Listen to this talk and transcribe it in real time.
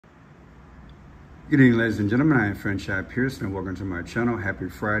Good evening, ladies and gentlemen. I am Franchise Pearson and welcome to my channel. Happy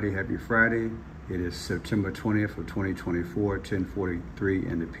Friday, happy Friday. It is September 20th of 2024, 10:43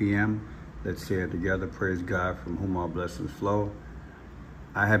 in the PM. Let's say it together. Praise God from whom all blessings flow.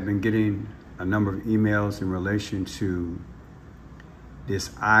 I have been getting a number of emails in relation to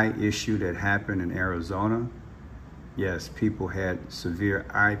this eye issue that happened in Arizona. Yes, people had severe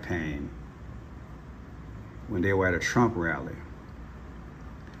eye pain when they were at a Trump rally.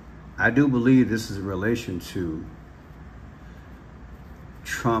 I do believe this is in relation to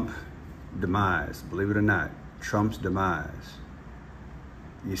Trump's demise. Believe it or not, Trump's demise.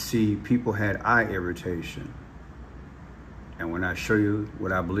 You see, people had eye irritation. And when I show you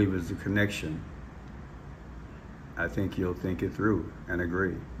what I believe is the connection, I think you'll think it through and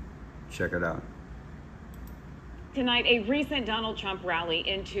agree. Check it out. Tonight, a recent Donald Trump rally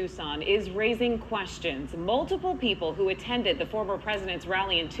in Tucson is raising questions. Multiple people who attended the former president's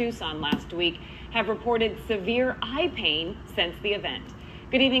rally in Tucson last week have reported severe eye pain since the event.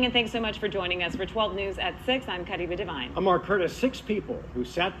 Good evening and thanks so much for joining us for 12 News at 6. I'm Kadiva Devine. I'm Mark Curtis. 6 people who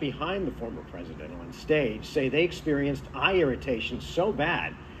sat behind the former president on stage say they experienced eye irritation so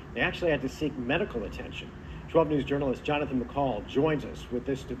bad they actually had to seek medical attention. 12 News journalist Jonathan McCall joins us with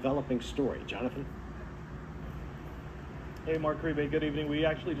this developing story. Jonathan? Hey, Mark Rebe, good evening. We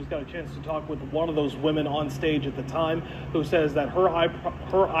actually just got a chance to talk with one of those women on stage at the time who says that her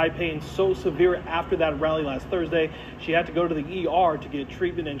eye pain so severe after that rally last Thursday, she had to go to the ER to get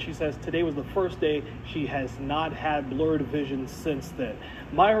treatment, and she says today was the first day she has not had blurred vision since then.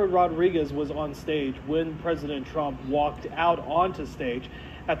 Myra Rodriguez was on stage when President Trump walked out onto stage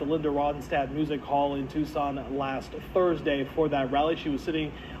at the Linda Ronstadt Music Hall in Tucson last Thursday for that rally. She was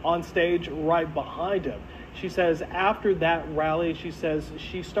sitting on stage right behind him. She says after that rally, she says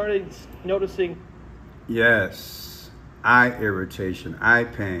she started noticing. Yes, eye irritation, eye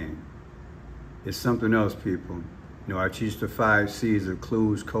pain. It's something else, people. You know, I teach the 5 C's of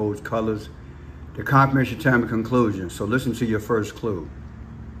clues, codes, colors, the confirmation, time, and conclusion. So listen to your first clue.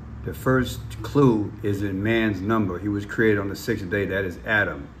 The first clue is in man's number. He was created on the 6th day. That is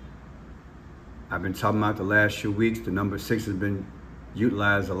Adam. I've been talking about the last few weeks. The number 6 has been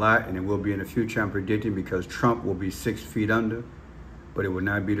utilized a lot, and it will be in the future. I'm predicting because Trump will be 6 feet under, but it will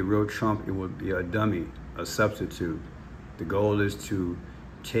not be the real Trump. It will be a dummy, a substitute. The goal is to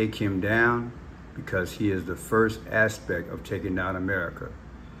take him down because he is the first aspect of taking down America.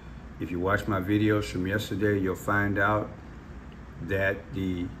 If you watch my videos from yesterday, you'll find out that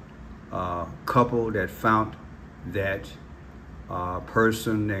the couple that found that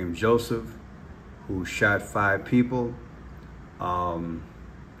person named Joseph who shot 5 people,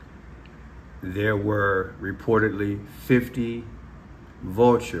 there were reportedly 50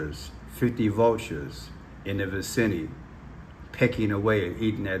 vultures in the vicinity pecking away and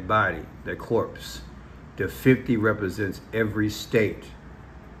eating that body, the corpse. The 50 represents every state.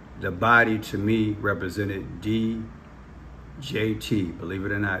 The body to me represented DJT. Believe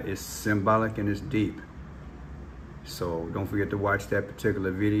it or not, it's symbolic and it's deep. So don't forget to watch that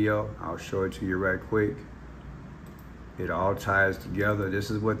particular video. I'll show it to you right quick. It all ties together.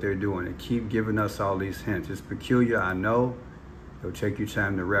 This is what they're doing. They keep giving us all these hints. It's peculiar, I know. It'll take you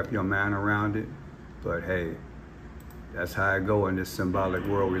time to wrap your mind around it. But hey, that's how I go in this symbolic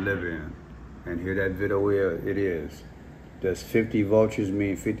world we live in. And here that video it is. Does 50 vultures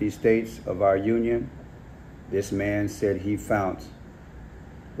mean 50 states of our union? This man said he found,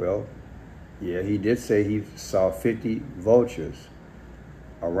 well, yeah, he did say he saw 50 vultures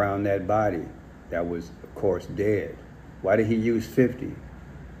around that body that was, of course, dead. Why did he use 50?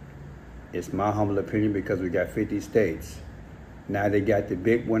 It's my humble opinion because we got 50 states. Now they got the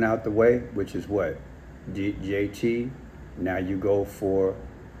big one out the way, which is what? JT. Now you go for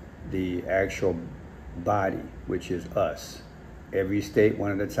the actual body, which is us. Every state, one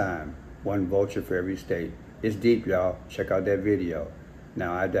at a time. 1 vulture for every state. It's deep, y'all. Check out that video.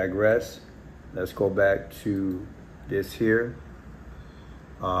 Now I digress. Let's go back to this here.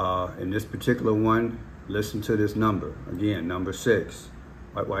 In this particular one, listen to this number. Again, number 6.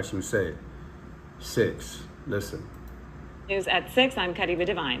 Watch him say it. 6. Listen. News at 6. I'm Kadiva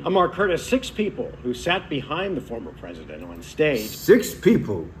Devine. I'm Mark Curtis. 6 people who sat behind the former president on stage. 6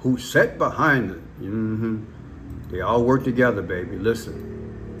 people who sat behind it. They all work together, baby. Listen.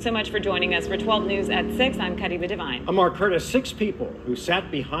 So much for joining us for 12 News at 6. I'm Kadiva Devine. I'm Mark Curtis. 6 people who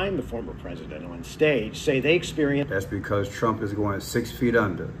sat behind the former president on stage say they experienced. That's because Trump is going 6 feet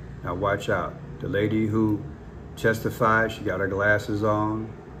under. Now watch out. The lady who testified, she got her glasses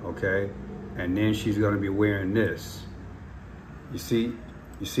on, okay? And then she's gonna be wearing this. You see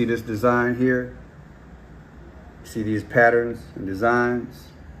this design here? See these patterns and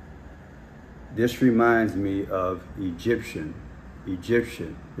designs? This reminds me of Egyptian.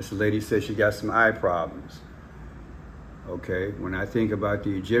 This lady said she got some eye problems. Okay, when I think about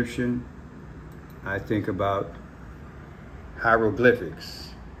the Egyptian, I think about hieroglyphics.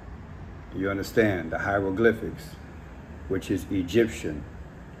 You understand? The hieroglyphics, which is Egyptian,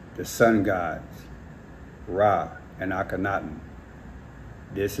 the sun gods, Ra and Akhenaten.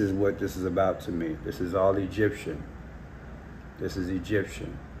 This is what this is about to me. This is all Egyptian. This is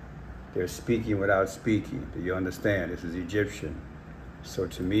Egyptian. They're speaking without speaking. Do you understand? This is Egyptian. So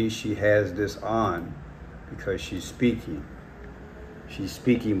to me, she has this on because she's speaking. She's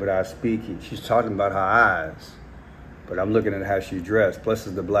speaking without speaking. She's talking about her eyes, but I'm looking at how she's dressed. Plus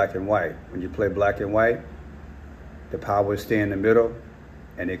it's the black and white. When you play black and white, the powers stay in the middle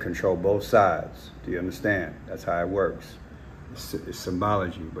and they control both sides. Do you understand? That's how it works. It's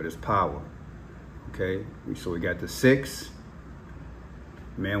symbology, but it's power. Okay, so we got the 6.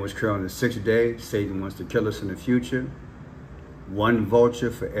 Man was created on the 6th day. Satan wants to kill us in the future. 1 vulture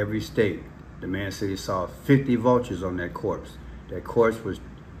for every state. The man said he saw 50 vultures on that corpse. That corpse was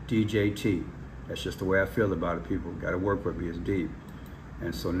DJT. That's just the way I feel about it, people. Got to work with me, it's deep.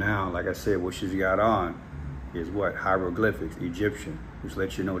 And so now, like I said, what she's got on is what? Hieroglyphics, Egyptian, which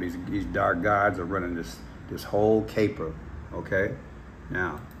lets you know these dark gods are running this whole caper, okay?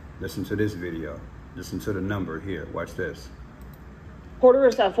 Now, listen to this video. Listen to the number here. Watch this.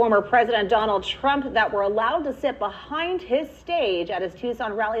 Supporters of former President Donald Trump that were allowed to sit behind his stage at his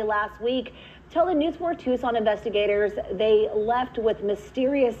Tucson rally last week tell the News 4 Tucson investigators they left with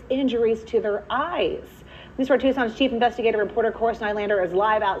mysterious injuries to their eyes. News 4 Tucson's chief investigator reporter Course Nylander is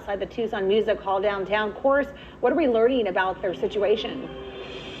live outside the Tucson Music Hall downtown. Course, what are we learning about their situation?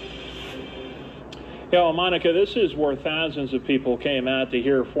 Yeah, well, Monica, this is where thousands of people came out to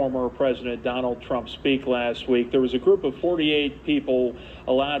hear former President Donald Trump speak last week. There was a group of 48 people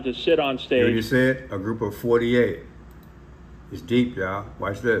allowed to sit on stage. You said a group of 48. It's deep, y'all.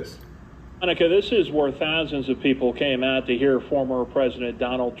 Watch this. Monica, this is where thousands of people came out to hear former President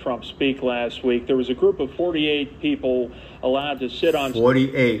Donald Trump speak last week. There was a group of 48 people allowed to sit on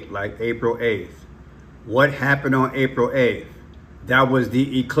 48, like April 8th. What happened on April 8th? That was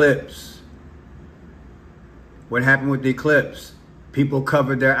the eclipse. What happened with the eclipse? People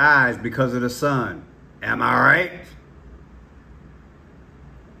covered their eyes because of the sun. Am I right?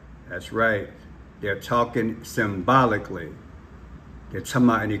 That's right. They're talking symbolically. They're talking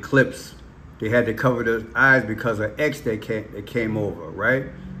about an eclipse. They had to cover their eyes because of X they came over, right?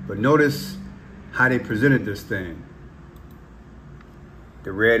 But notice how they presented this thing.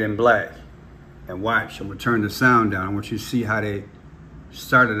 The red and black. And watch, I'm gonna turn the sound down. I want you to see how they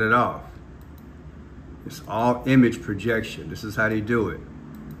started it off. It's all image projection. This is how they do it.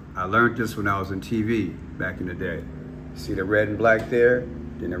 I learned this when I was on TV back in the day. See the red and black there?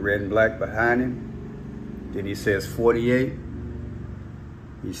 Then the red and black behind him. Then he says 48.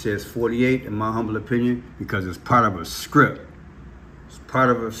 He says 48 in my humble opinion because it's part of a script. It's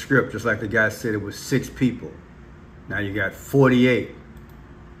part of a script, just like the guy said it was 6 people. Now you got 48.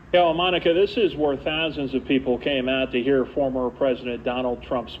 Yeah, well, Monica, this is where thousands of people came out to hear former President Donald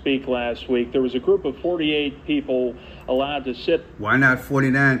Trump speak last week. There was a group of 48 people allowed to sit. Why not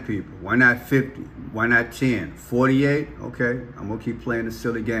 49 people? Why not 50? Why not 10? 48? Okay, I'm gonna keep playing the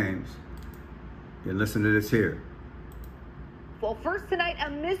silly games. Then listen to this here. Well, first tonight, a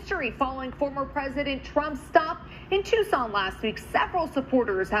mystery following former President Trump's stop in Tucson last week. Several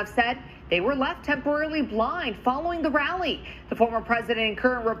supporters have said they were left temporarily blind following the rally. The former president and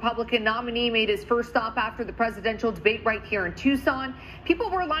current Republican nominee made his first stop after the presidential debate right here in Tucson.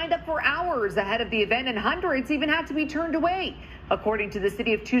 People were lined up for hours ahead of the event, and hundreds even had to be turned away. According to the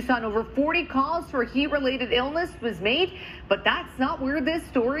city of Tucson, over 40 calls for heat-related illness was made, but that's not where this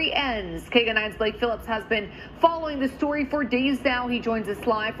story ends. KGUN9's Blake Phillips has been following the story for days now. He joins us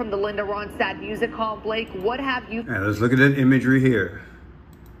live from the Linda Ronstadt Music Hall. Blake, what have you... Now let's look at that imagery here.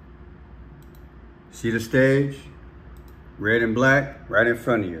 See the stage? Red and black, right in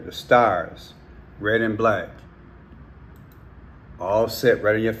front of you. The stars, red and black. All set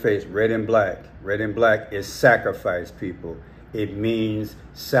right in your face, red and black. Red and black is sacrifice, people. It means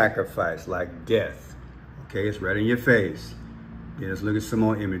sacrifice, like death. Okay, it's right in your face. Yeah, let's look at some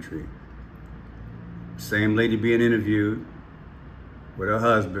more imagery. Same lady being interviewed with her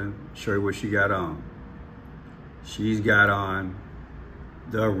husband. Show you what she got on. She's got on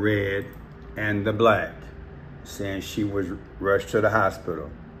the red and the black, saying she was rushed to the hospital.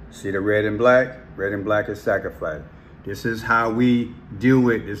 See the red and black? Red and black is sacrifice. This is how we do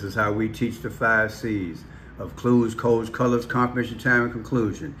it. This is how we teach the 5 C's of clues, codes, colors, confirmation, time, and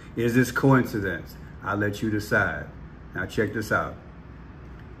conclusion. Is this coincidence? I'll let you decide. Now check this out.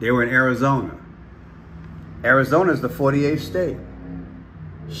 They were in Arizona. Arizona is the 48th state.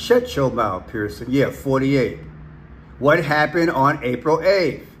 Shut your mouth, Pearson. Yeah, 48. What happened on April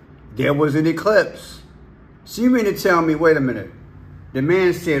 8th? There was an eclipse. So you mean to tell me, wait a minute, the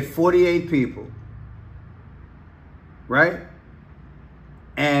man said 48 people, right?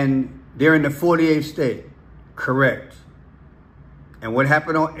 And they're in the 48th state. Correct. And what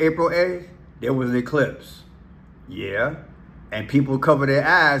happened on April 8th? There was an eclipse. Yeah. And people cover their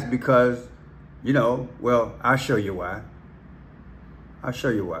eyes because, you know, well, I'll show you why. I'll show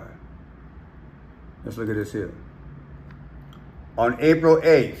you why. Let's look at this here. On April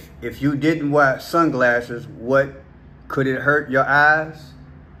 8th, if you didn't wear sunglasses, what could it hurt your eyes?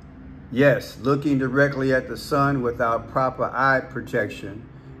 Yes, looking directly at the sun without proper eye protection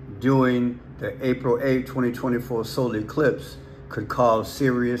during the April 8, 2024 solar eclipse could cause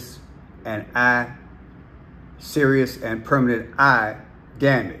serious and permanent eye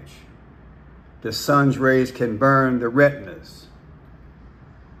damage. The sun's rays can burn the retinas.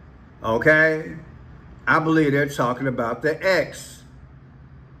 Okay? I believe they're talking about the X,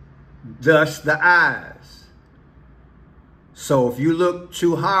 thus the eyes. So if you look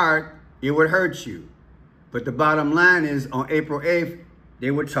too hard, it would hurt you. But the bottom line is on April 8th, they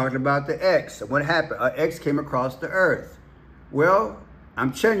were talking about the X. And what happened? An X came across the earth. Well,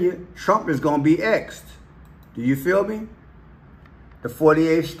 I'm telling you, Trump is going to be X'd. Do you feel me? The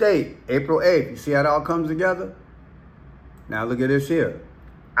 48th state, April 8th. You see how it all comes together? Now look at this here.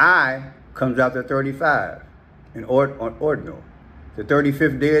 I comes out to 35 on ordinal. The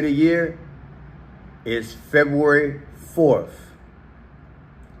 35th day of the year is February 4th.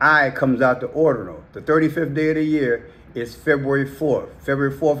 I comes out to ordinal. The 35th day of the year is February 4th.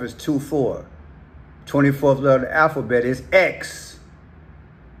 February 4th is 2-4. 24th letter of the alphabet is X.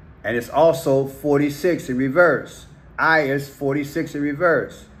 And it's also 46 in reverse. I is 46 in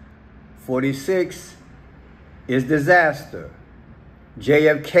reverse. 46 is disaster.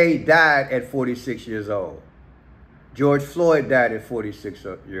 JFK died at 46 years old. George Floyd died at 46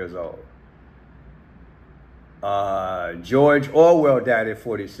 years old. George Orwell died at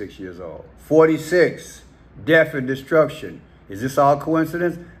 46 years old. 46, death and destruction. Is this all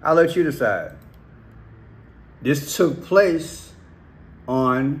coincidence? I'll let you decide. This took place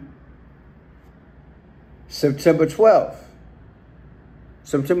on September 12th.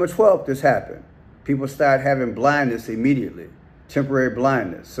 September 12th, this happened. People started having blindness immediately. Temporary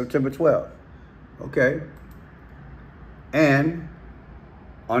blindness, September 12th. Okay. And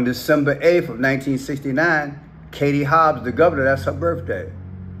on December 8th of 1969, Katie Hobbs, the governor, that's her birthday.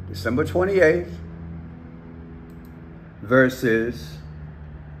 December 28th versus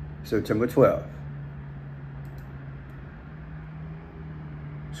September 12th.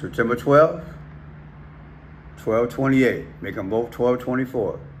 September 12th, 12/28. Make them both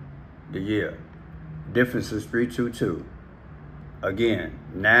 12/24. The year. Difference is 322. Again,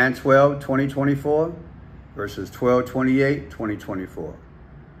 9/12/2024 versus 12/28/2024.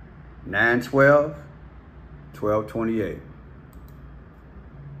 9/12, 12/28.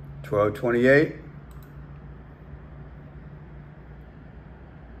 12/28,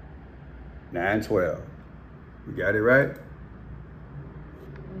 9/12. We got it right?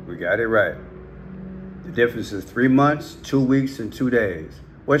 We got it right. The difference is 3 months, 2 weeks, and 2 days.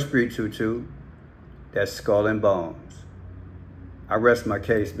 What's 322? That's skull and bones. I rest my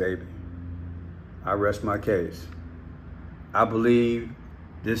case, baby. I rest my case. I believe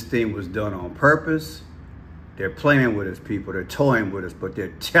this thing was done on purpose. They're playing with us, people. They're toying with us, but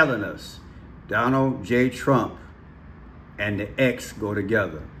they're telling us Donald J. Trump and the X go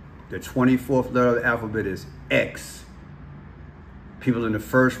together. The 24th letter of the alphabet is X. People in the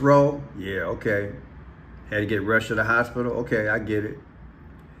first row, yeah, okay. Had to get rushed to the hospital, okay, I get it.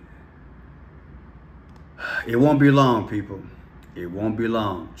 It won't be long, people. It won't be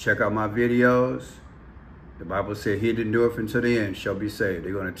long. Check out my videos. The Bible said he didn't do it until the end shall be saved.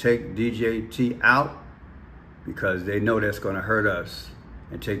 They're going to take DJT out because they know that's going to hurt us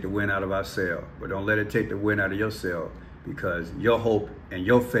and take the wind out of our sail. But don't let it take the wind out of your sail, because your hope and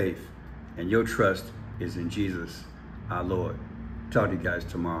your faith and your trust is in Jesus, our Lord. Talk to you guys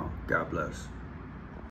tomorrow. God bless.